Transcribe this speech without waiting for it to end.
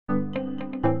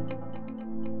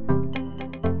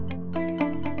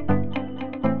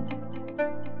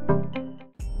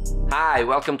Hi,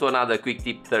 welcome to another Quick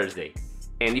Tip Thursday.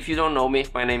 And if you don't know me,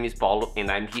 my name is Paulo and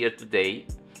I'm here today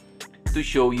to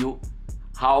show you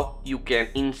how you can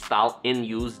install and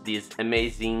use this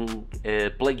amazing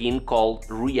plugin called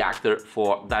REACTOR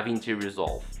for Davinci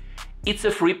Resolve. It's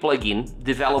a free plugin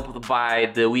developed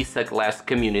by the We Suck Less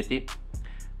community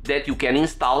that you can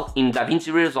install in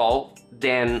Davinci Resolve,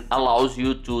 then allows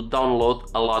you to download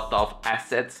a lot of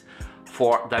assets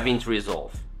for Davinci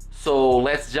Resolve. So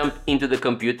let's jump into the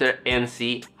computer and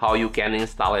see how you can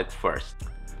install it first.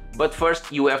 But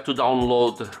first you have to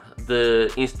download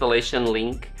the installation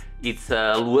link. It's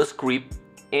a Lua script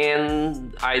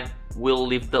and I will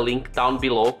leave the link down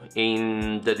below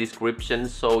in the description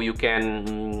so you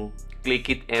can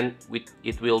click it and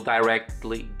it will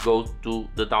directly go to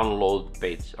the download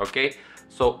page. Okay,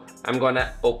 so I'm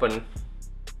gonna open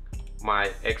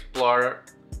my Explorer.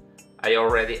 I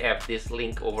already have this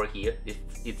link over here.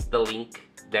 It's the link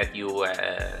that you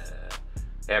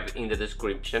have in the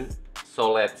description.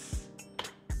 So let's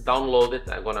download it.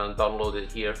 I'm gonna download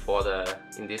it here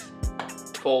in this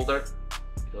folder.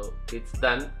 So it's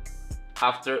done.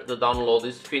 After the download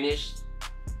is finished,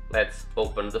 let's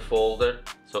open the folder.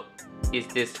 So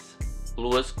it's this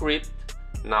Lua script.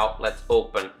 Now let's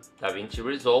open Davinci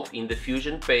Resolve in the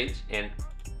Fusion page, and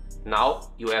now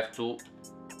you have to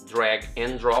drag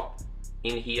and drop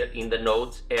in here in the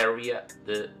nodes area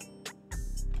the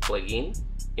plugin,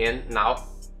 and now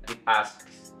it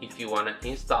asks if you want to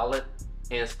install it.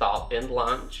 Install and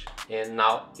launch, and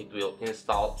now it will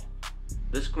install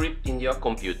the script in your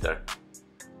computer.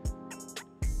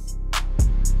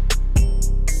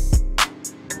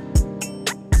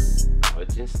 Now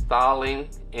it's installing,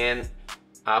 and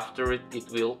after it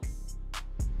will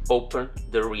open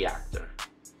the reactor.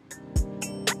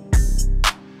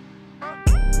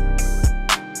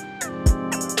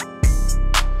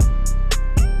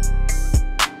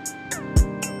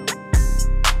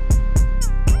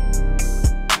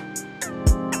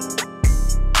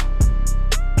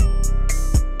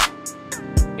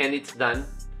 And it's done.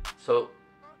 So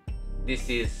this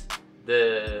is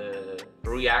the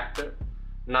reactor.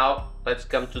 Now let's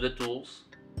come to the tools.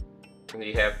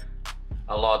 We have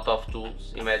a lot of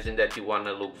tools. Imagine that you want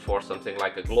to look for something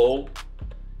like a globe.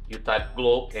 You type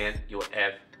globe and you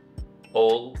have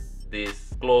all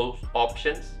these globe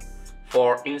options.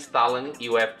 For installing,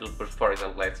 you have to, for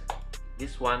example, let's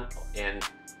this one and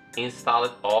install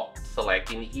it, or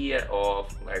select in here, or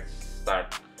let's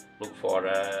start look for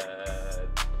a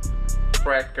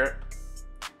tracker,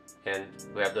 and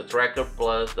we have the tracker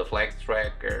plus, the flex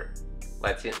tracker.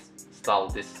 Let's install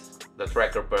the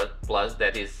tracker plus.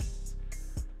 That is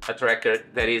a tracker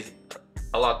that is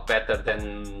a lot better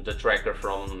than the tracker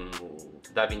from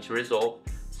Davinci Resolve.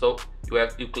 So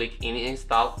you click in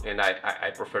install, and I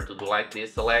prefer to do like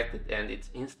this. Select it and it's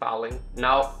installing.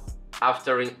 Now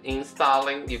after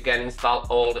installing, you can install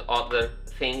all the other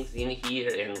things in here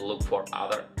and look for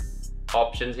other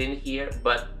options in here,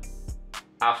 but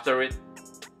after it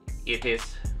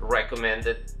is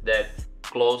recommended that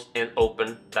close and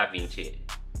open Davinci.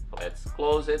 Let's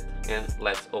close it and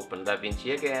let's open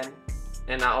Davinci again.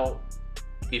 And now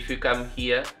if you come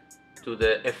here to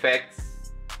the effects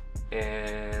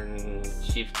and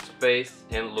shift space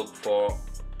and look for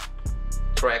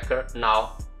tracker,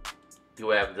 now you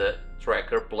have the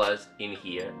tracker plus in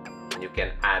here, and you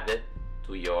can add it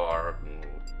to your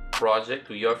project,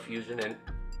 to your Fusion, and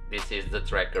this is the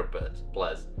tracker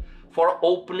plus. For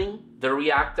opening the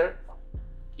reactor,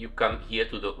 you come here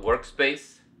to the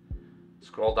workspace,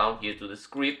 scroll down here to the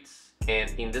scripts,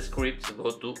 and in the scripts go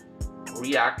to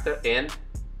reactor and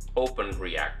open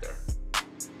reactor,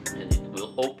 and it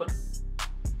will open,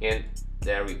 and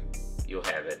there you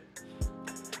have it.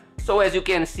 So as you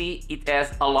can see, it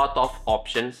has a lot of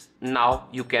options. Now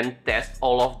you can test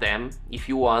all of them if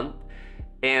you want,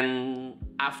 and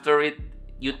after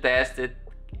you test it,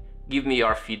 give me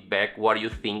your feedback, what you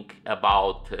think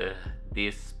about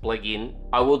this plugin.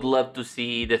 I would love to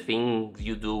see the things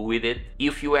you do with it.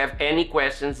 If you have any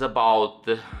questions about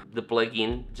the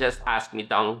plugin, just ask me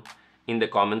down in the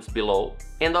comments below.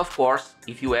 And of course,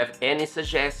 if you have any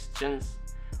suggestions,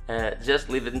 just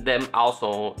leave them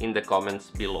also in the comments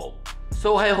below.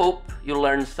 So I hope you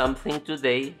learned something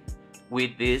today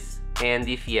with this, and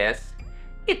if yes,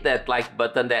 hit that like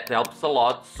button, that helps a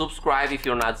lot. Subscribe if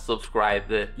you're not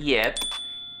subscribed yet,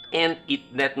 and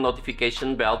hit that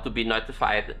notification bell to be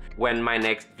notified when my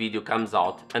next video comes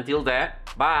out. Until then,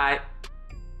 bye!